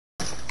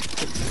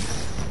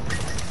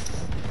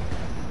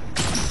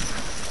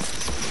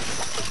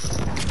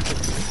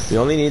We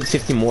only need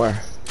 50 more.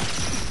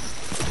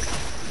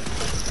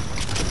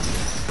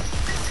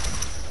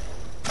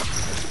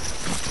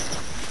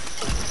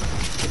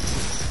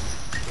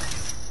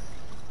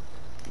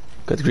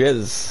 Good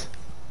Grizz.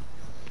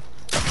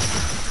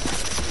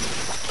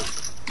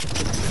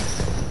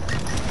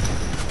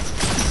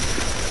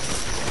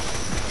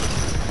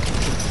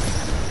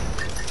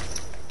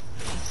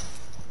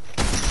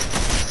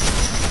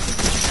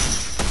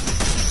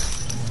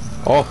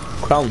 Oh,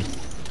 crown.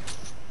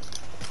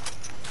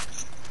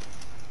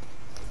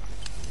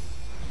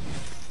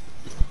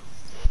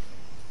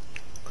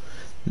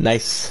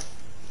 Nice.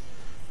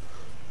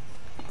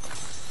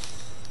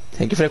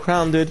 Thank you for the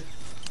crown, dude.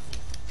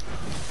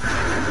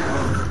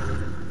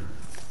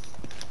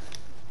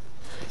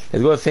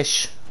 Let's go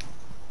fish.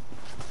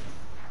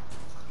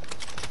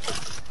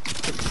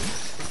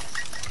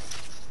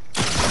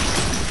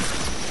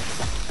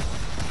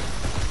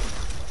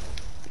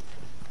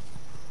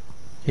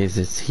 Is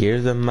it here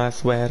the my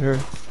sweater?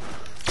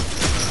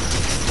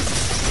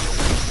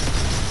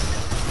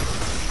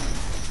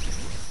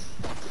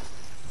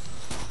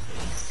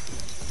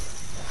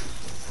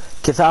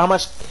 Okay, so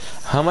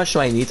how much do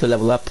I need to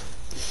level up?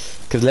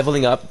 Because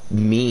leveling up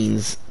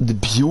means the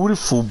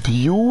beautiful.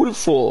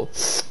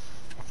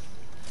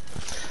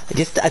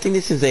 I think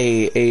this is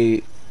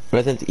a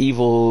Resident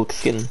Evil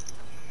skin.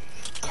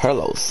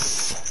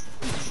 Carlos.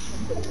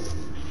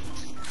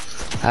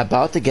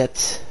 About to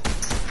get.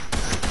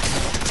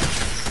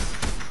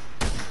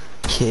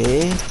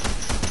 Okay.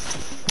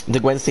 The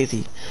Gwen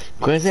Stacy.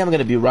 Gwen Stacy, I'm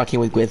gonna be rocking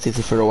with Gwen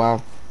Stacy for a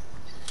while.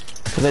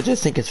 Because I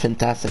just think it's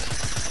fantastic.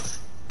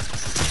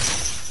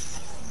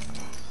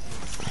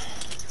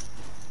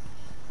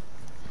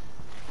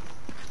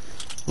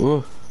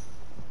 Ooh.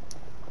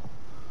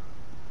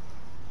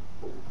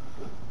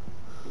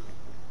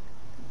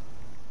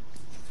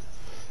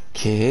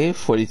 Okay,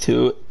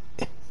 42.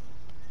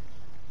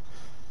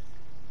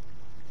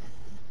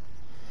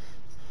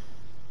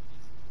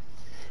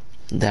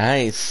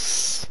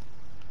 Nice.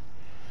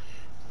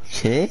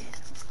 Okay.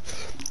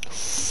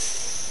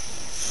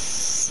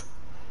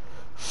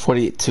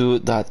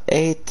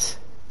 42.8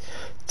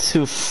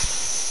 to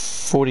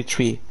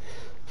 43.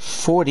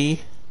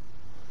 40.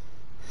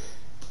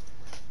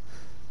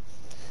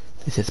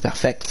 This is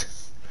perfect.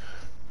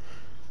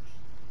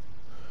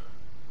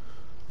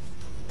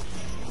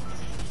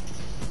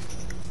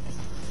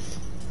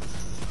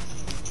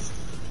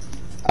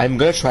 I'm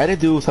gonna try to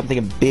do something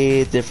a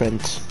bit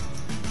different.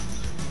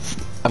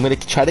 I'm gonna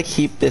try to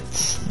keep it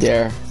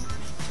there.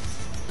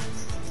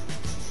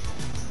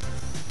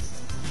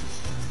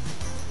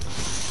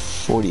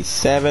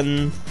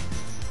 $47.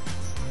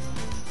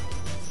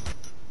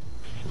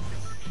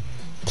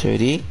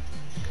 30.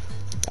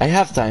 I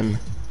have time.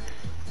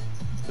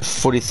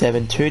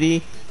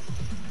 47.30.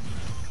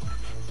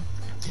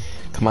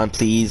 Come on,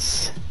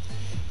 please.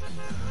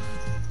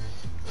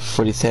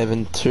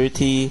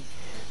 47.30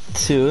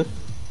 to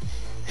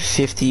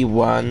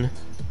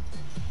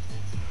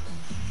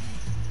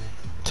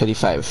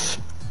 51.35.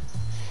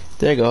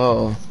 There you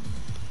go.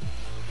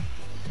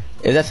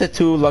 If that's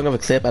too long of a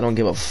clip, I don't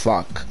give a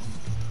fuck.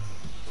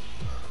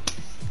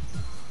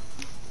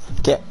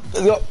 Okay,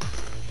 let's go.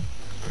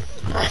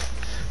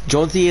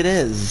 Jonesy it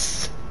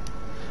is.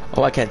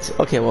 Oh, I can't.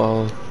 Okay,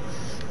 well.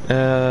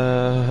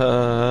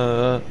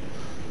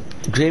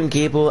 Green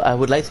Gable. I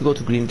would like to go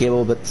to Green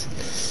Gable, but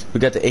we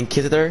got the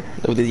Inquisitor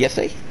that we did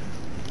yesterday.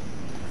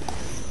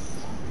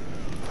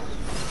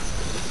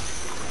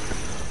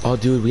 Oh,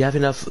 dude, we have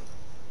enough.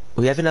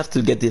 We have enough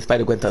to get the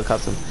Spider-Gwen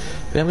costume.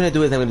 What I'm gonna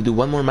do is I'm gonna do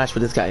one more match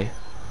with this guy.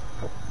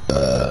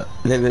 And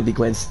then it'll be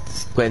Gwen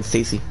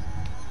Stacy.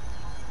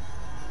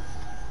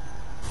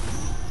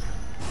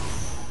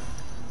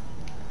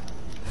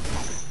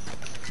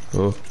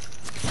 Oh.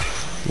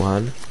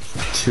 1,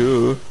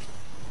 2.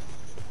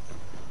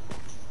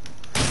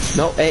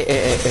 No,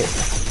 hey.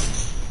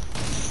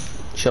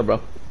 Chill, bro.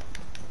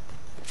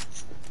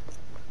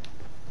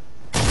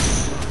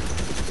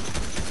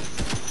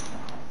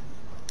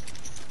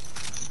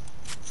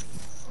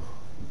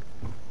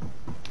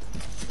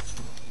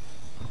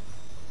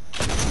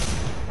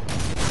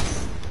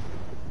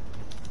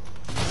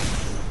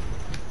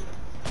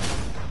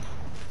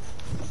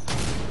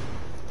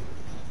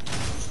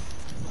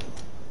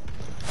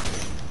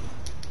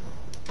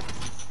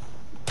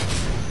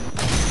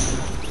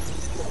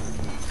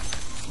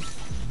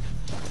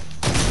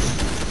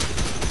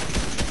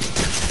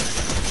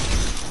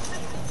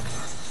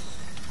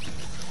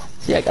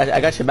 Yeah, I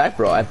got your back,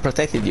 bro. I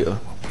protected you.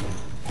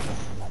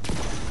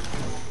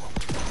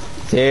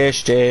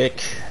 Fish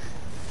stick.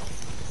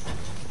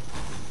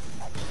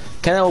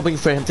 Kinda hoping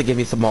for him to give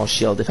me some more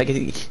shield. If I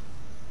get,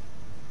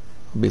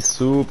 I'll be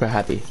super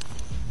happy.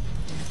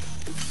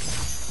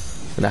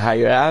 Gonna hire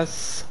your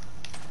ass.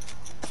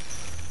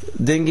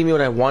 Didn't give me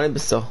what I wanted,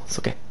 but still, it's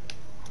okay.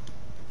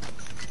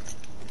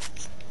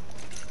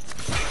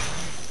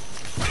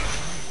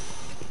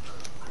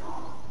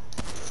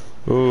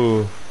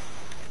 Ooh.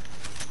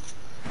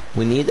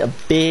 We need a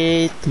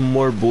bit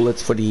more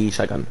bullets for the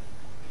shotgun.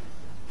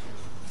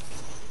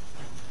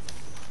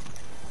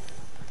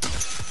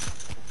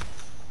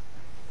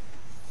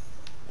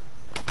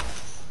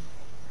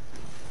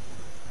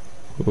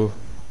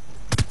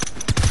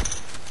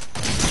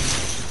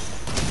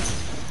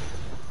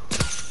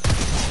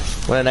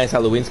 What a nice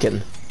Halloween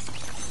skin.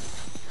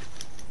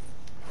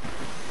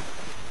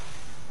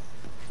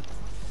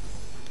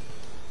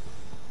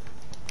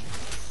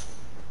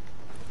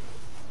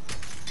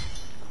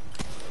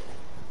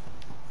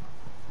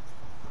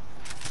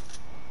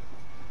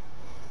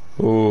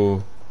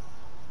 Ooh.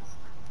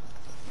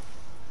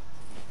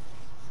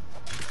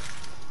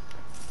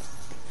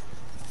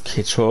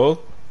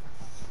 Control.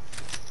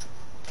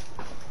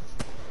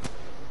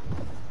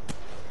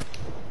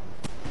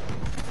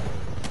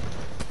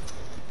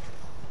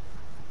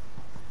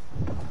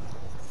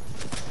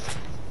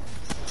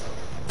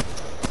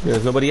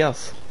 There's nobody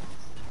else.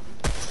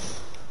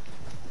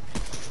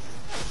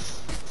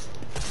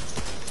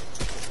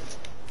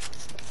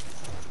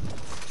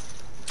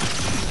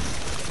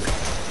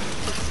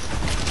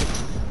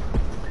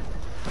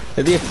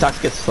 Maybe if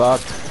Tux gets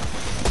fucked,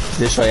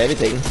 destroy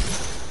everything.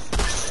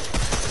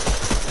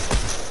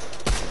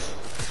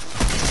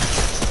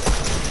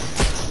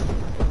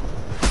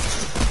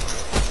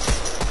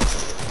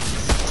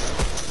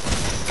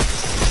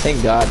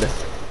 Thank God.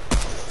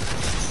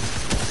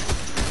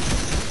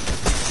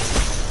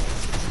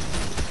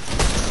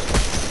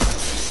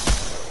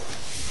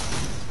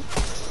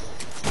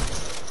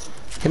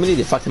 Can't believe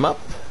they fucked him up.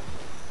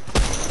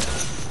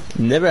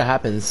 Never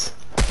happens.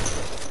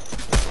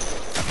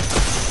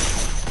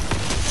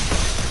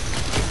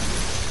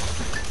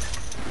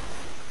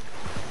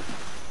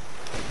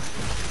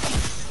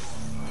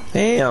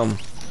 Damn.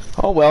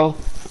 Oh well.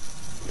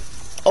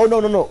 Oh no.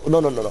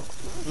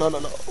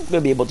 I'm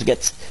gonna be able to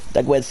get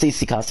that Gwen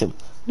Stacy costume,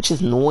 which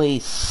is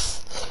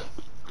nice.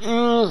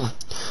 I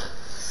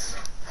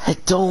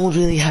don't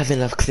really have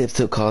enough clips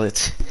to call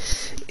it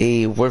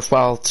a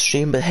worthwhile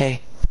stream, but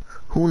hey,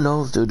 who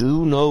knows, dude?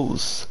 Who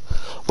knows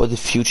what the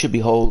future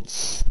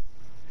beholds?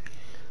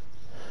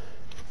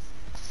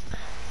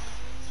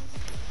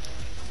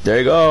 There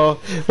you go.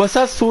 What's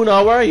up, Spoon?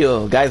 How are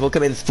you? Guys,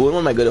 welcome in, Spoon, one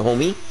of my good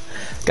homie.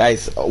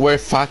 Guys, we're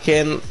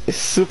fucking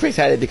super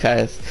excited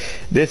because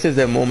this is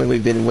the moment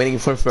we've been waiting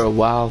for a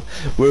while.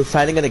 We're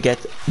finally gonna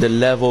get the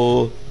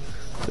level.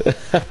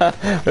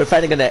 We're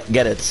finally gonna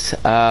get it.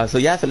 So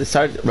yeah, so let's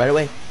start right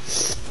away.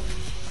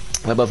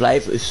 Web of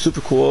Life is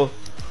super cool.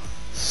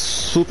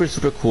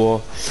 Super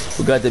cool.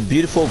 We got the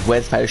beautiful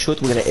Gwen Spider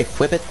Shoot. We're gonna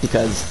equip it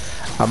because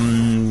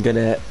I'm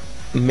gonna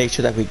make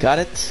sure that we got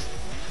it.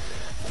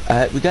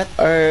 We got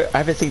our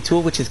harvesting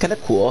tool, which is kind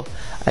of cool,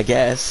 I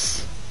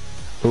guess.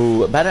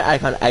 Ooh, banner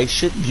icon. I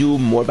should view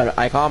more banner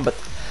icon, but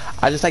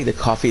I just like the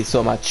coffee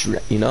so much,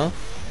 you know.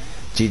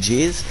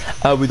 GG's.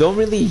 We don't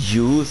really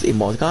use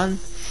emoticon,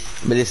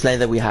 but it's nice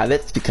that we have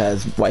it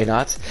because why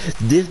not?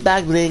 This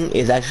back bling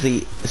is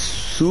actually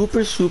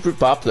super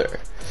popular,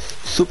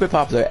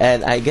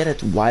 and I get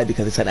it why,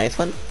 because it's a nice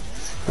one.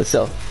 But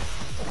still,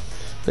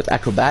 with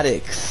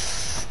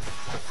acrobatics,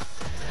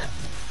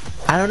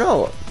 I don't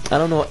know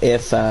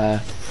if our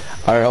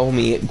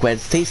homie Gwen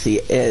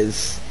Stacy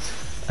is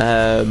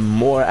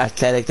more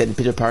athletic than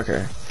Peter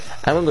Parker.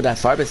 I won't go that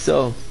far, but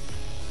still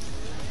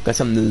got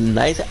some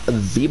nice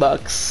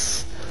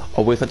V-Bucks,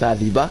 or wait for that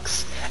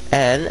V-Bucks.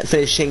 And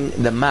finishing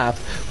the map,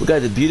 we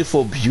got the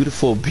beautiful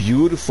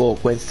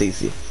Gwen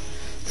Stacy.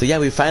 So yeah,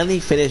 we finally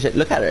finished it.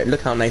 Look at her,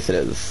 look how nice it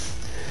is.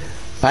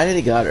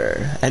 Finally got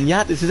her. And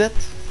yeah, this is it.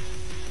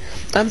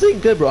 I'm doing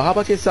good, bro. How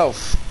about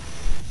yourself?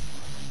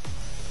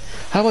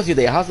 How was your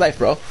day? How's life,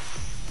 bro?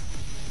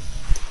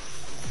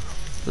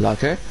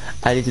 Locker.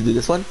 I need to do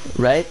this one,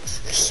 right?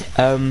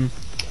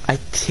 I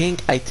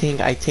think I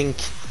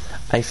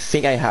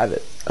have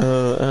it.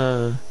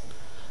 Where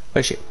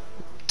is she?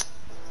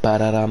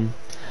 Ba-da-dum.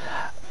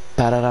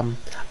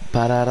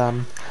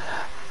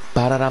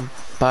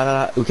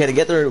 We can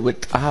get her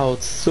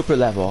without super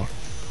level.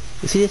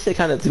 You see, this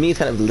kind of, to me, it's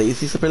kind of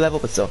lazy super level,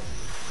 but still.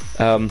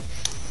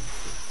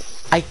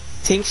 I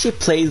think she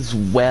plays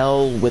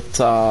well with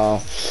a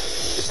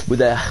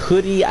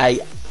hoodie. I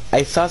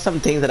saw some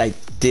things that I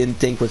didn't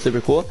think was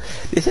super cool.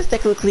 This is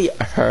technically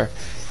her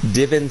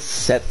Divin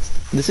set.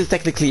 This is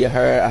technically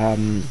her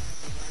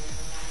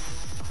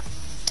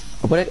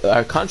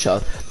our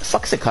concha. The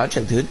fuck's a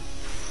concha, dude?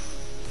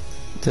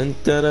 Dun,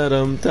 da, da,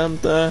 dum, dum,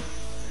 da.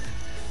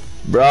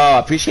 Bro, I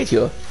appreciate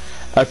you,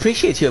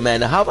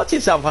 man. How about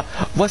yourself?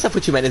 What's up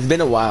with you, man? It's been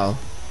a while.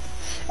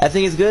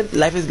 Everything is good.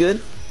 Life is good.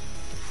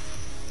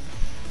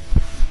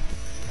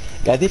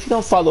 Guys, if you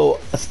don't follow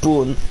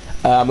Spoon,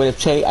 I'm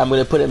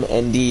gonna put him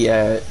in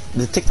the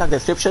TikTok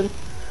description.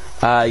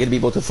 You're gonna be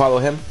able to follow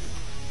him.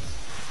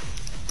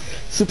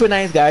 Super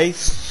nice guy,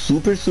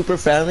 super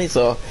friendly.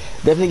 So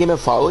definitely give him a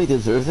follow. He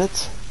deserves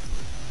it.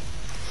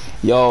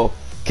 Yo,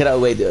 cannot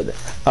wait, dude.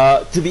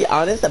 To be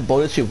honest, the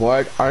bonus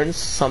reward aren't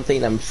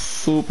something I'm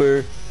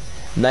super.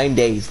 9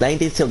 days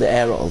till the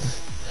Herald.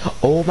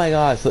 Oh my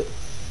god! So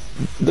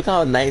look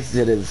how nice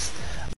it is.